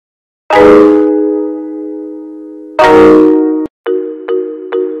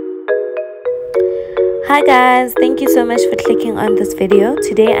Hi guys, thank you so much for clicking on this video.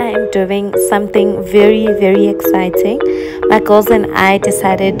 Today I am doing something very exciting. My girls and I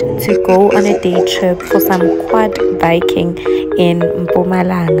decided to go on a day trip for some quad biking in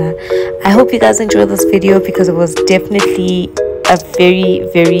Mpumalanga. I hope you guys enjoy this video because it was definitely a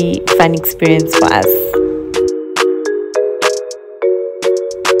very fun experience for us.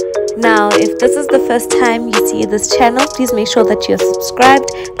 Now, if this is the first time you see this channel, please make sure that you're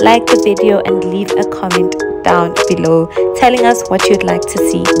subscribed, like the video, and leave a comment down below telling us what you'd like to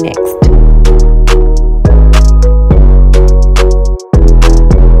see next.